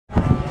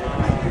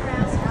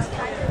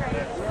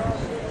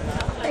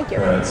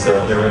Alright,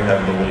 so here we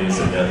have Louise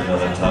again,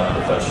 another top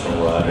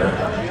professional rider.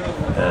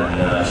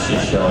 And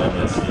she's showing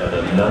us yet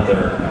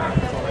another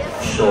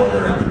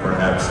shorter,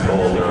 perhaps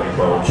bolder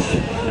approach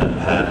and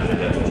path to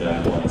get to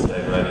Jump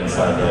Wednesday, right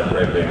inside that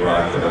great big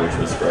rock there, which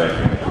was great.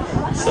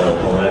 So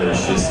already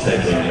she's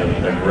taking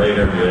a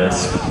greater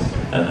risk,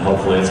 and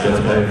hopefully it's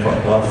going to pay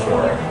off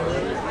for her.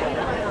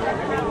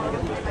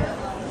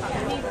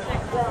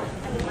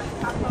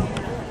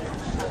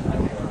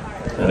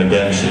 And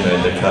again, she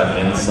made the cut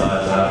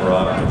inside that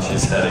rock, and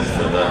she's heading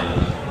for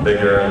the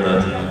bigger and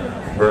the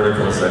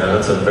verticals there.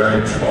 That's a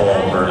very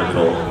tall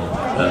vertical,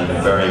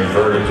 and very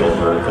vertical,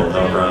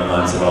 no ground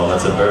lines at all.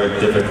 That's a very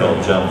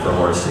difficult jump for a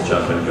horse to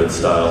jump in good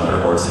style.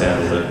 Her horse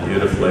handled it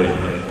beautifully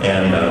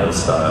and out of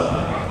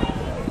style.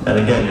 And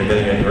again, you're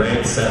getting a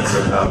great sense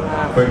of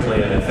how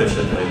quickly and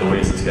efficiently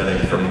Louise is getting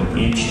from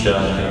each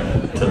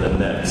jump to the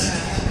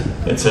next.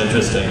 It's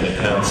interesting to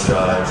count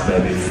strides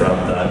maybe from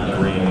that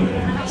green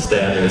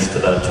standards to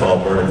that tall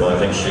vertical. I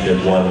think she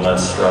did one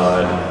less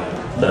stride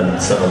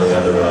than some of the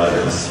other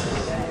riders.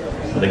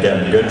 And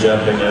again, good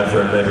jumping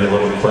effort, maybe a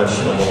little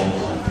questionable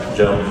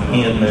jump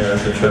in there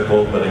at the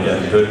triple, but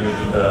again,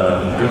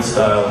 good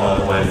style all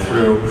the way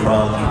through,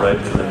 prompt right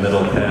to the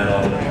middle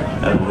panel,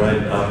 and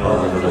right up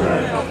onto the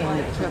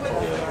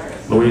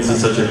bank. Louise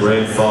is such a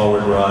great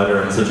forward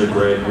rider and such a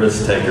great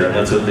risk taker, and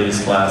that's what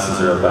these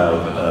classes are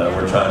about.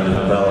 We're trying to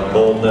develop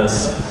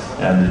boldness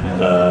and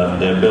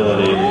the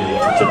ability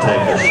to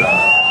take a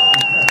shot.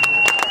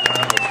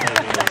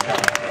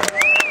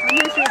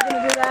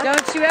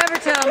 Don't you ever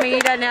tell me he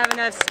doesn't have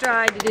enough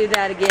stride to do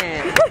that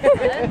again.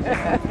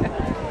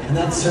 And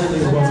that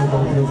certainly wasn't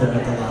what we did there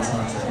at the last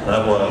concert.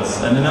 That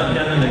was. And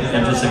an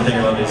interesting thing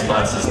about these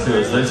classes too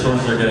is these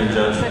horses are getting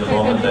judged from the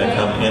moment they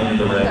come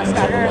into the ring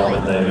until the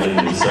moment they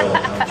leave. So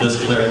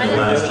just clearing the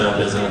last jump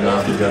isn't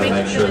enough. You've got to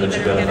make sure that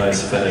you've got a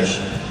nice finish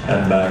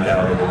and back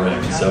out of the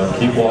ring. So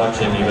keep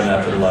watching even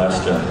after the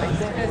last jump.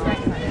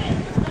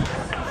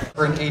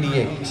 For an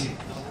 88.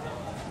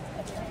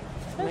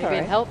 Maybe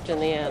it helped in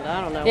the end.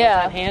 I don't know.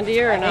 Yeah. Was that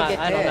handier or not?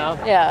 I don't know.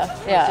 Yeah,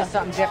 yeah. It's just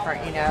something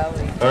different, you know.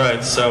 All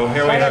right, so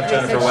here we have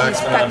Jennifer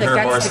Waxman on her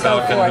horse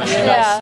Falcon. Yeah.